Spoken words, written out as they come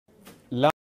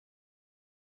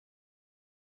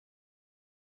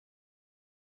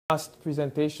Last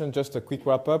presentation, just a quick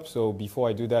wrap-up. So before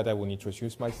I do that, I will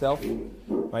introduce myself.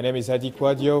 My name is Hadi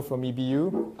Quadio from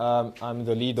EBU. I'm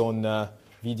the lead on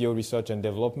video research and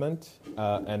development,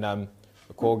 and I'm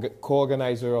a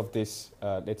co-organizer of this,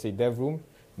 let's say, devroom,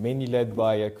 mainly led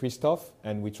by Christophe,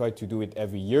 and we try to do it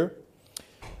every year.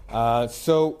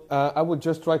 I would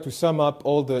just try to sum up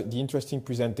all the interesting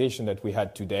presentation that we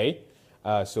had today.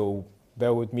 So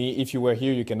bear with me. If you were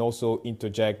here, you can also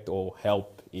interject or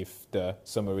help if the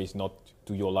summary is not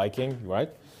to your liking, right?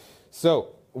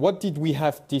 So what did we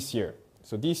have this year?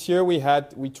 So this year we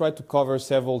tried to cover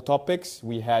several topics.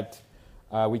 We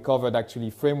covered actually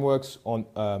frameworks on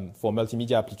for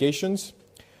multimedia applications.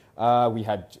 We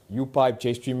had UPipe,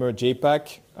 JStreamer,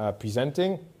 JPack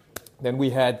presenting. Then we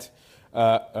had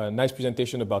a nice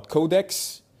presentation about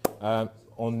codecs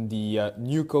on the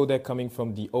new codec coming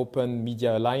from the Open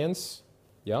Media Alliance.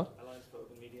 Yeah? Alliance for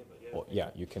Open Media, but yeah. Oh, yeah,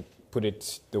 you can put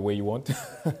it the way you want,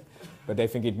 but I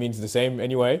think it means the same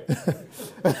anyway.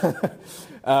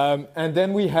 And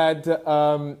then we had,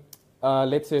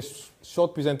 let's say,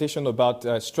 short presentation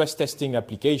about stress testing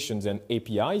applications and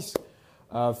APIs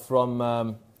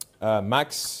from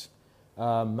Max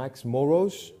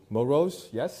Moros,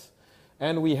 yes.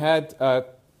 And we had a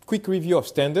quick review of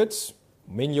standards,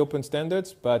 mainly open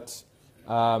standards, but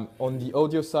on the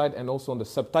audio side and also on the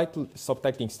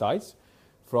subtitling sides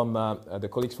from the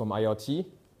colleagues from IRT.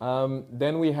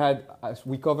 Then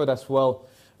we covered as well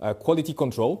quality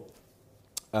control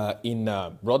in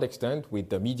broad extent with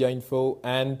the media info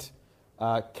and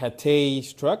Kate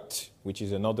Struct, which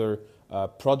is another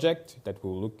project that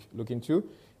we'll look into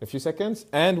in a few seconds.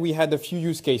 And we had a few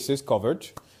use cases covered.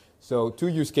 So 2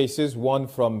 use cases, one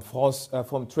from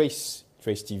Trace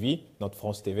TV, not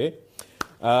France TV,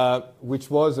 which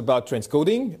was about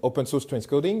transcoding, open source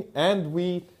transcoding. And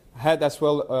we had as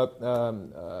well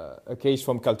a case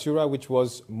from Kaltura, which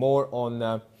was more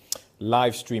on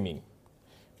live streaming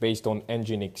based on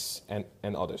Nginx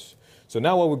and others. So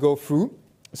now I will go through.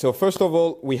 So first of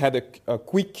all, we had a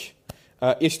quick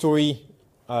history,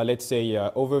 let's say,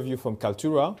 overview from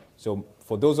Kaltura. So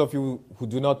for those of you who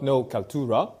do not know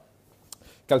Kaltura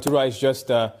is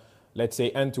just, let's say,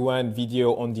 end-to-end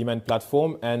video on-demand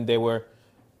platform, and they were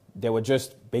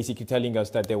just basically telling us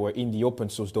that they were in the open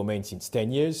source domain since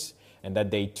 10 years, and that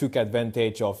they took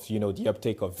advantage of, the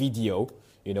uptake of video,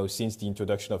 since the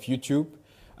introduction of YouTube,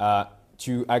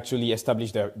 to actually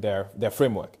establish their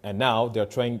framework. And now they're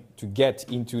trying to get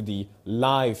into the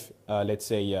live, let's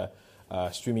say,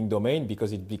 streaming domain,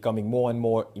 because it's becoming more and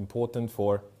more important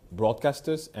for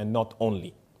broadcasters and not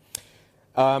only.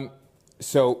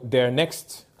 So their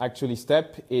next actually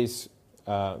step is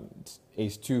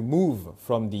to move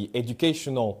from the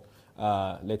educational,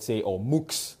 let's say, or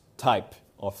MOOCs type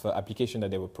of application that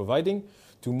they were providing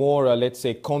to more, let's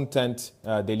say, content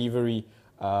delivery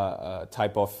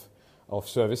type of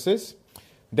services.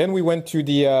 Then we went to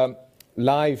the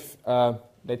live,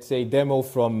 let's say, demo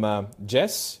from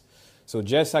Jess. So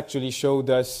Jess actually showed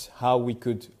us how we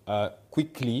could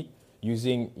quickly,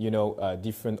 using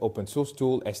different open source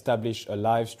tool, establish a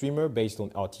live streamer based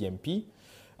on RTMP.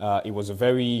 It was a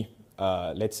very,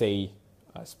 let's say,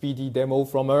 speedy demo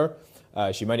from her.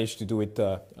 She managed to do it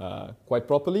quite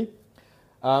properly.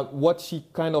 What she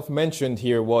kind of mentioned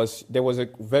here was there was a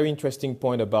very interesting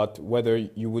point about whether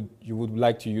you would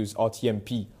like to use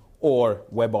RTMP or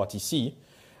WebRTC,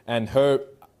 and her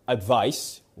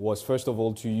advice was first of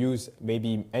all to use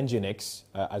maybe Nginx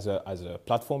as a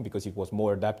platform because it was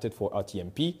more adapted for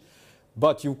RTMP,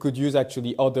 but you could use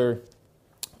actually other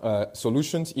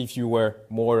solutions if you were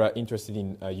more interested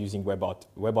in using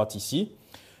WebRTC.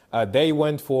 They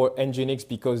went for Nginx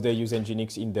because they use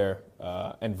Nginx in their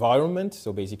environment,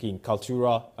 so basically in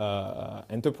Kaltura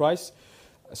Enterprise.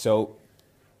 So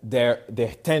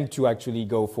they tend to actually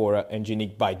go for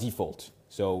Nginx by default.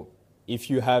 So if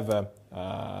you have,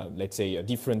 let's say, a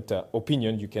different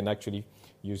opinion, you can actually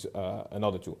use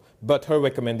another tool. But her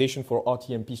recommendation for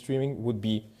RTMP streaming would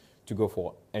be to go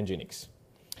for Nginx.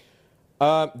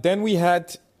 Then we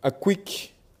had a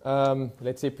quick,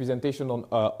 let's say, presentation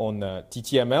on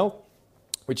TTML,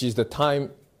 which is the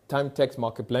time text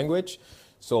markup language.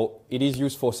 So it is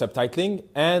used for subtitling,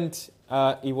 and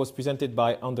it was presented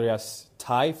by Andreas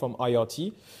Tai from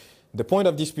IRT. The point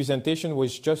of this presentation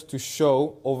was just to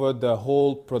show over the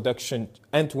whole production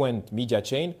end-to-end media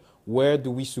chain, where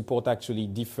do we support actually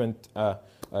different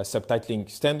subtitling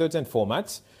standards and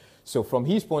formats. So from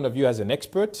his point of view as an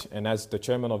expert and as the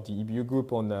chairman of the EBU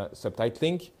group on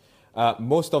subtitling,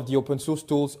 most of the open source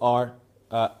tools are,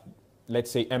 let's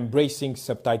say, embracing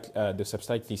the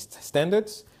subtitling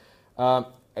standards.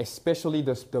 especially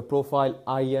the profile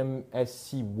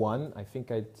IMSC1. I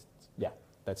think yeah,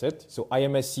 that's it. So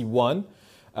IMSC1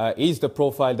 is the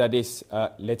profile that is,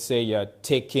 let's say,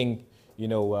 taking,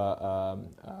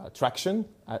 traction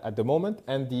at the moment,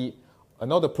 and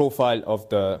another profile of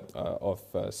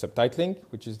subtitling,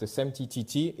 which is the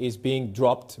SEMTTT, is being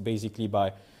dropped basically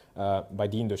by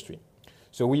the industry.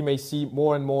 So we may see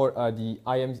more and more the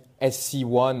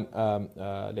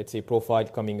IMSC1, let's say, profile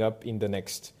coming up in the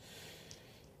next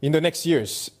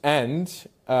years. And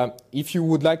if you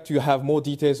would like to have more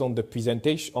details on the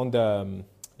presentation, on the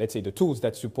let's say the tools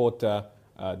that support the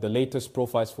latest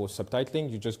profiles for subtitling,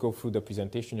 you just go through the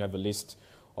presentation. You have a list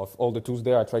of all the tools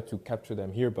there. I tried to capture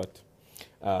them here, but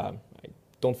I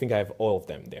don't think I have all of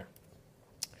them there.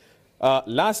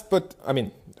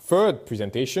 Third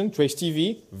presentation, Trace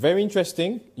TV, very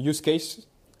interesting use case,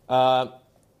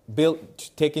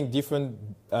 taking different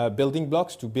building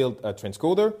blocks to build a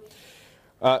transcoder.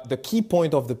 The key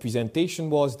point of the presentation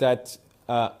was that,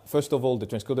 first of all, the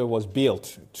transcoder was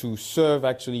built to serve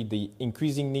actually the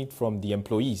increasing need from the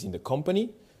employees in the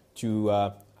company to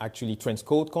actually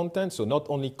transcode content. So not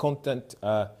only content,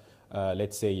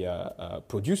 let's say,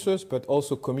 producers, but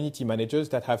also community managers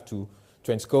that have to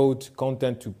transcode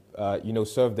content to,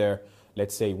 serve their,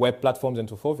 let's say, web platforms and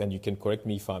so forth. And you can correct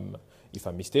me if I'm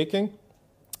mistaken.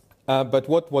 But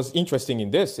what was interesting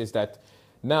in this is that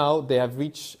now they have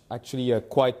reached actually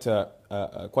quite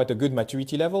a good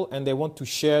maturity level, and they want to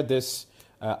share this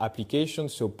application.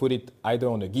 So put it either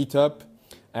on a GitHub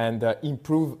and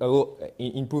improve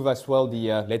as well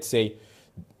the, let's say,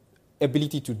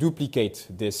 ability to duplicate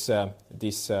this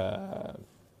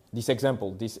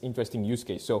example, this interesting use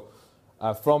case. So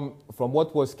from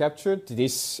what was captured,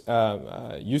 this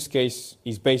use case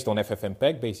is based on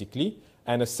FFmpeg, basically,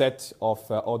 and a set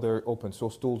of other open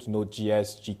source tools,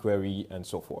 Node.js, jQuery, and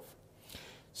so forth.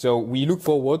 So we look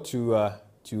forward to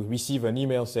receive an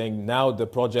email saying now the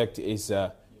project is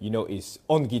on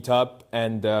GitHub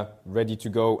and ready to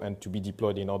go and to be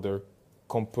deployed in other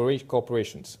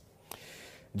corporations.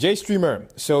 JStreamer.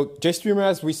 So JStreamer,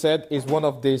 as we said, is one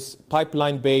of these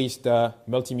pipeline-based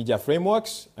multimedia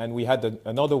frameworks, and we had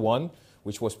another one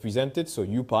which was presented, so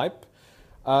UPipe.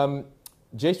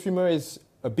 JStreamer is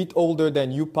a bit older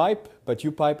than UPipe, but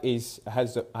UPipe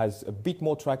has a bit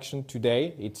more traction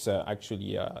today. It's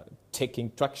actually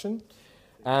taking traction.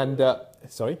 And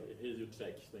sorry? Here's your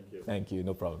check. Thank you. Thank you.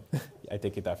 No problem. I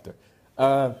take it after.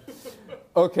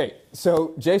 Okay.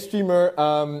 So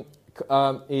JStreamer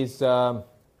is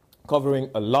covering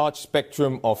a large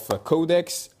spectrum of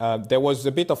codecs. There was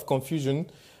a bit of confusion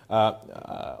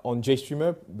on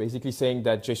JStreamer, basically saying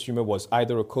that JStreamer was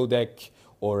either a codec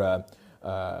or a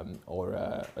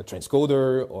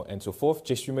transcoder and so forth.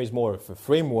 JStreamer is more of a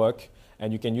framework,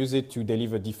 and you can use it to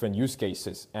deliver different use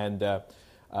cases. And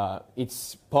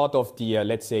it's part of the,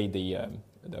 let's say, the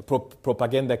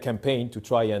propaganda campaign to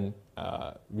try and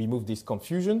remove this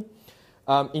confusion.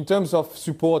 In terms of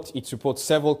support, it supports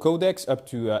several codecs up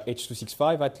to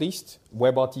H.265 at least,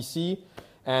 WebRTC.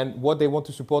 And what they want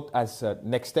to support as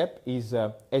next step is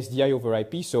SDI over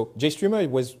IP. So JStreamer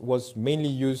was mainly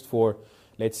used for,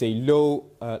 let's say,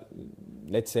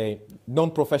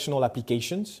 non-professional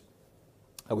applications.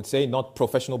 I would say not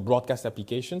professional broadcast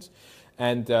applications.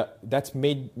 And that's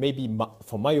maybe,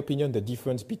 from my opinion, the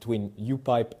difference between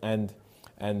UPipe and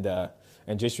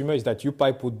JStreamer is that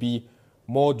UPipe would be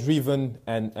more driven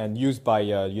and used by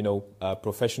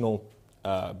professional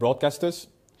broadcasters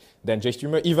than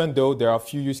JStreamer, even though there are a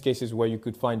few use cases where you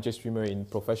could find JStreamer in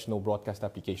professional broadcast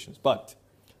applications. But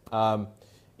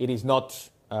it is not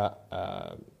that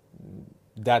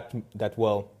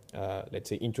well, let's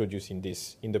say, introduced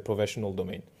in the professional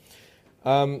domain.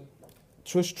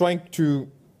 Just trying to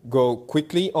go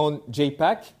quickly on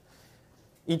JPAC.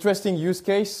 Interesting use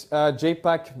case.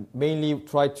 JPAC mainly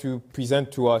tried to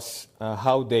present to us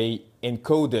how they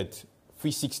encoded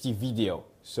 360 video.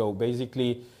 So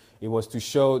basically, it was to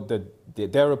show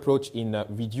their approach in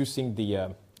reducing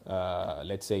the,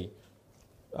 let's say,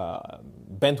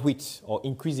 bandwidth or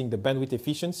increasing the bandwidth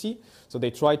efficiency. So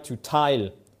they tried to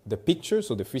tile the picture,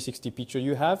 so the 360 picture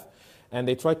you have, and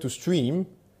they tried to stream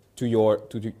to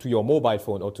your mobile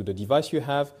phone or to the device you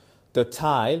have the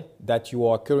tile that you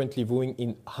are currently viewing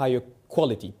in higher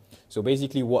quality. So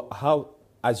basically, how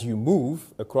as you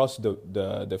move across the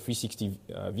 360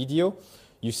 video,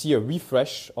 you see a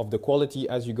refresh of the quality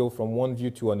as you go from one view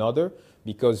to another,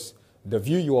 because the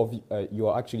view you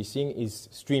are actually seeing is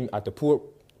streamed at a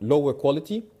lower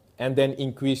quality and then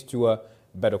increased to a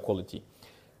better quality.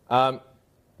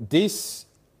 This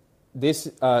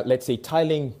let's say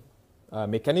tiling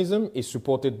mechanism is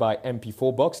supported by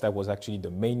MP4 box. That was actually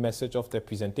the main message of the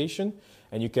presentation,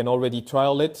 and you can already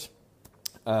trial it.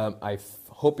 I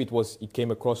hope it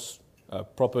came across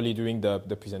properly during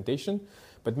the presentation,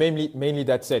 but mainly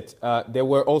that's it. They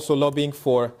were also lobbying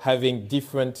for having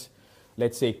different,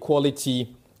 let's say,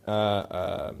 quality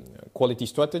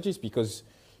strategies, because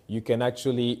you can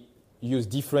actually use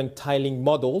different tiling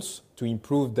models to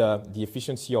improve the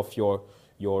efficiency of your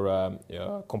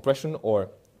compression or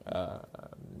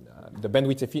the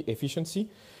bandwidth efficiency.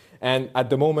 And at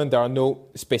the moment, there are no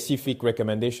specific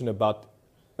recommendation about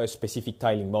a specific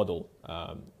tiling model.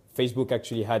 Facebook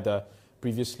actually had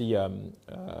previously a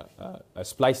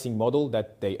splicing model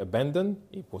that they abandoned.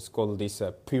 It was called this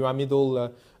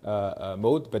pyramidal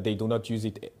mode, but they do not use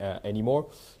it anymore.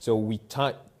 So we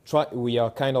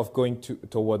are kind of going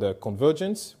toward a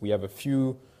convergence. We have a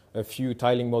few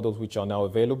tiling models which are now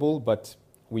available, but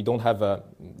we don't have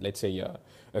let's say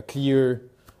a clear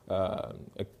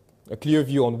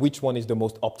view on which one is the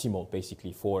most optimal,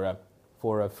 basically, for a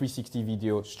 360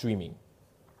 video streaming.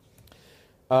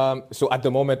 So at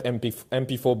the moment,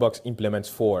 MP4 box implements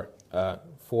four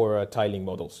tiling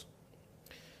models.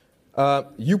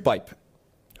 UPipe,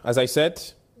 as I said,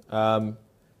 roughly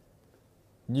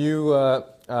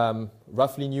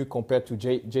new compared to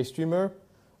JStreamer,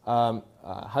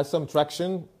 has some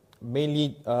traction,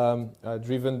 mainly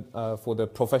driven for the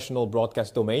professional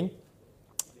broadcast domain,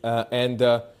 and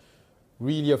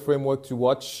really a framework to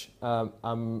watch.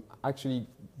 I'm actually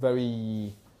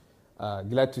very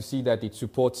glad to see that it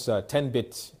supports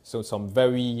 10-bit, so some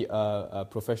very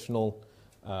professional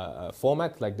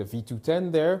format like the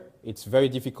V210 there. It's very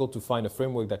difficult to find a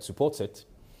framework that supports it.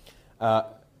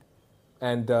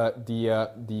 And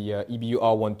the EBU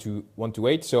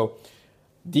R1228. So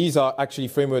these are actually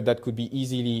frameworks that could be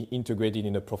easily integrated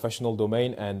in a professional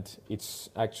domain, and it's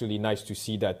actually nice to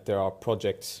see that there are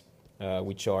projects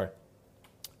which are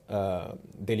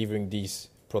delivering these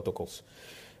protocols.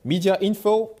 Media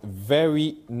info,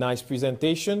 very nice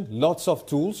presentation, lots of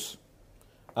tools.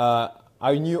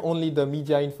 I knew only the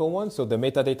media info one, so the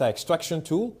metadata extraction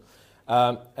tool.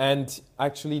 And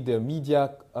actually the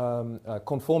media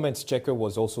conformance checker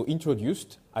was also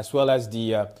introduced, as well as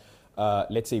the,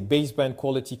 let's say, baseband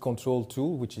quality control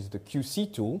tool, which is the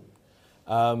QC tool.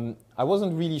 I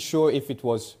wasn't really sure if it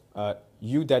was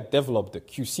you that developed the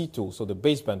QC tool, so the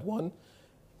baseband one.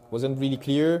 Wasn't really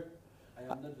clear. I am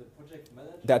not the project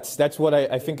manager. That's what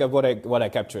I think of what I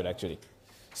captured, actually.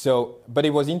 So, but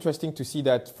it was interesting to see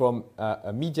that from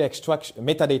a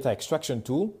metadata extraction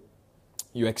tool,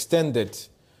 you extended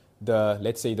the,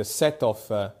 let's say, the set of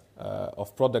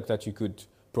product that you could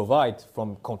provide,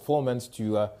 from conformance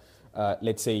to,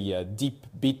 let's say, deep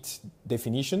bit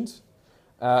definitions,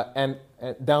 and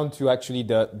down to actually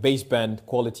the baseband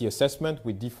quality assessment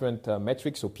with different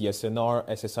metrics, so PSNR,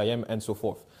 SSIM, and so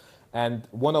forth. And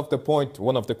one of the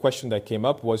questions that came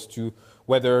up was to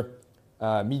whether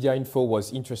Media Info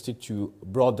was interested to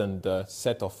broaden the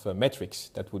set of metrics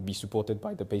that would be supported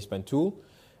by the baseband tool,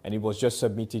 and it was just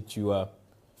submitted to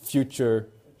future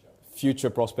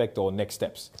prospect or next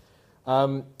steps.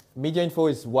 Media Info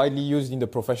is widely used in the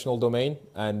professional domain,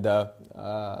 and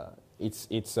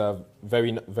it's a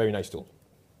very nice tool.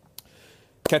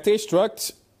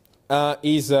 Kate-struct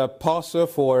is a parser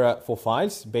for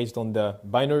files based on the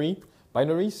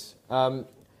binaries.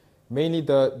 Mainly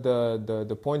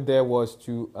the point there was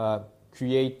to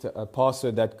create a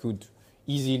parser that could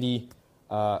easily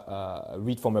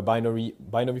read from a binary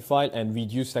file and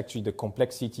reduce actually the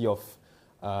complexity of,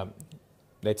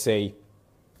 let's say,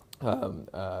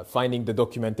 finding the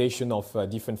documentation of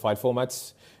different file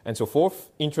formats and so forth.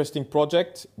 Interesting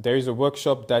project. There is a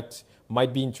workshop that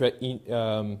might be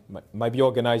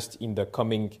organized in the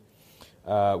coming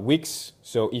weeks.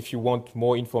 So if you want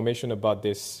more information about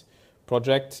this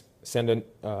project, send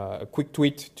a quick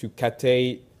tweet to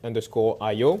kate_io.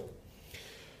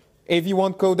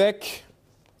 AV1 codec,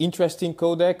 interesting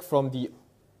codec from the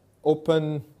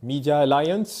Open Media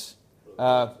Alliance.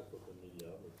 Yeah,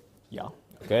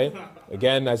 okay.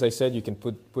 Again, as I said, you can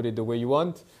put it the way you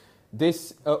want.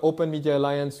 This Open Media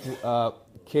Alliance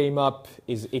came up,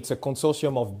 it's a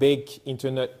consortium of big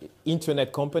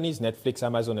internet companies, Netflix,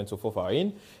 Amazon, and so forth are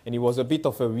in, and it was a bit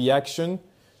of a reaction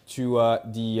to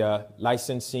the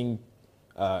licensing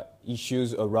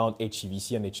issues around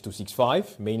HEVC and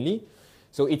H.265 mainly.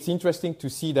 So it's interesting to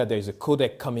see that there's a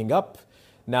codec coming up.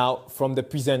 Now, from the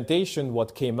presentation,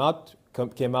 what came out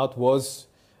was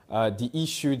the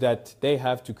issue that they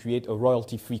have to create a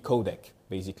royalty-free codec,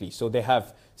 basically. So they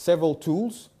have several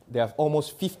tools. They have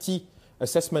almost 50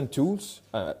 assessment tools,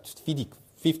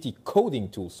 50 coding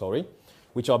tools, sorry,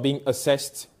 which are being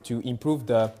assessed to improve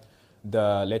the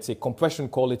let's say, compression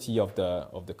quality of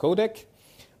the codec.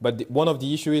 But one of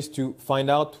the issues is to find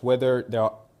out whether there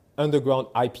are underground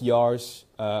IPRs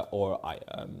or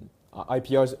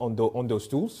IPRs on those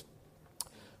tools.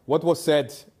 What was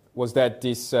said was that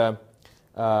this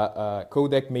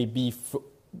codec may be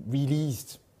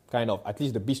released, kind of, at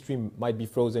least the bitstream might be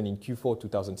frozen in Q4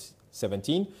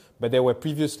 2017, but there were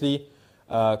previously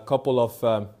a couple of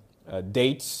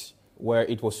dates where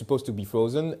it was supposed to be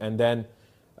frozen and then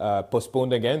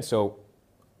postponed again. So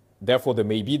therefore, there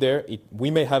may be there.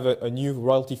 We may have a new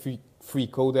royalty-free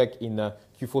codec in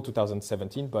Q4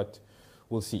 2017, but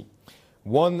we'll see.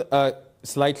 One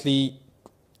slightly,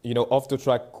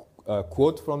 off-the-track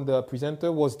quote from the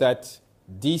presenter was that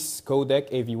this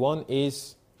codec, AV1,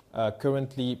 is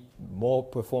currently more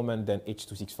performant than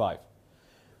H.265,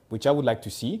 which I would like to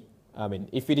see. I mean,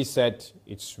 if it is said,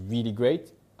 it's really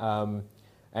great.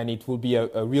 And it will be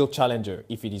a real challenger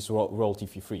if it is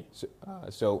royalty-free.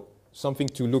 So something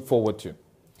to look forward to.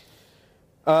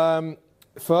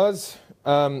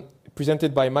 FOSDEM,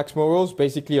 presented by Max Moros,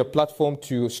 basically a platform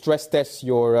to stress test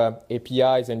your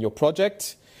APIs and your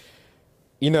project.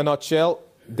 In a nutshell,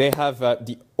 they have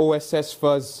the OSS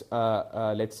fuzz,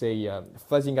 let's say,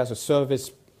 fuzzing as a service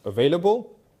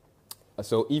available.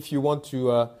 So if you want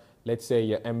to let's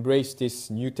say, embrace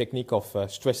this new technique of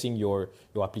stressing your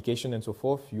application and so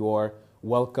forth, you are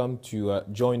welcome to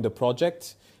join the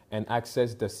project and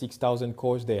access the 6,000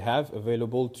 cores they have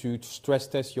available to stress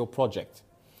test your project.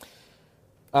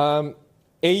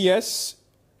 AES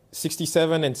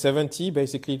 67 and 70,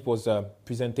 basically it was a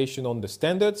presentation on the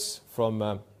standards from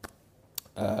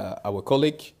our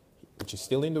colleague, which is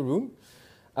still in the room.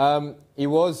 It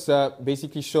was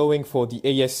basically showing for the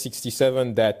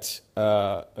AES67 that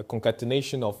a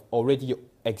concatenation of already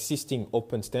existing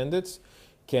open standards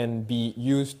can be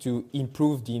used to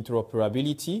improve the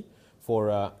interoperability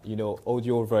for audio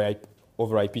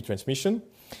over IP transmission.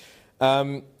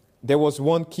 There was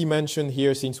one key mention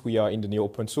here, since we are in the new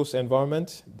open source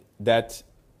environment, that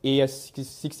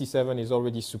AES67 is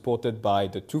already supported by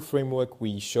the two framework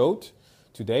we showed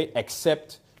today,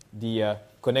 except the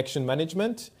connection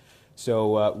management.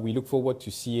 So we look forward to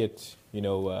see it,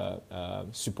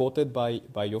 supported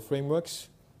by your frameworks,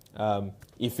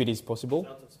 if it is possible. It's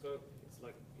out of scope. It's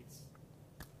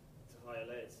a higher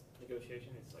layer. It's negotiation.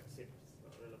 It's like SIP. It's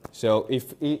not relevant. So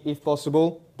if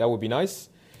possible, that would be nice.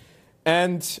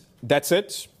 And that's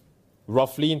it,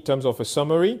 roughly in terms of a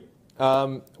summary.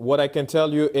 What I can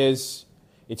tell you is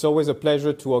it's always a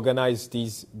pleasure to organize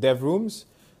these dev rooms,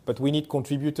 but we need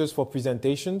contributors for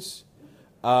presentations.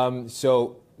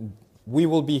 So we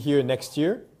will be here next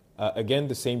year. Again,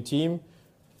 the same team.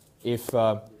 If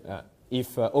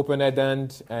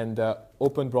OpenEdend and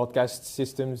open broadcast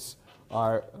systems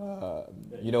are,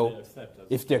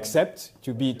 if they accept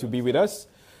to be with us.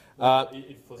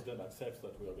 If FOSDEM accepts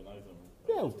that we organize them.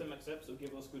 Yeah. FOSDEM accepts, so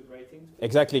give us good ratings.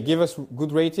 Exactly, give us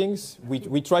good ratings.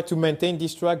 We try to maintain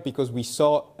this track because we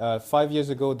saw 5 years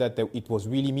ago that it was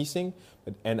really missing.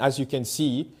 And as you can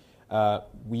see,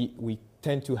 we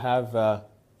tend to have a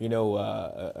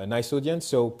nice audience.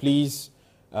 So please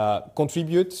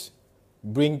contribute,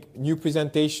 bring new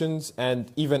presentations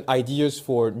and even ideas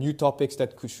for new topics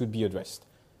that should be addressed.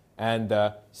 And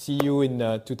see you in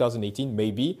 2018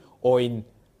 maybe, or in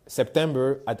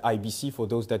September at IBC for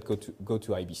those that go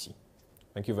to IBC.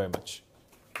 Thank you very much.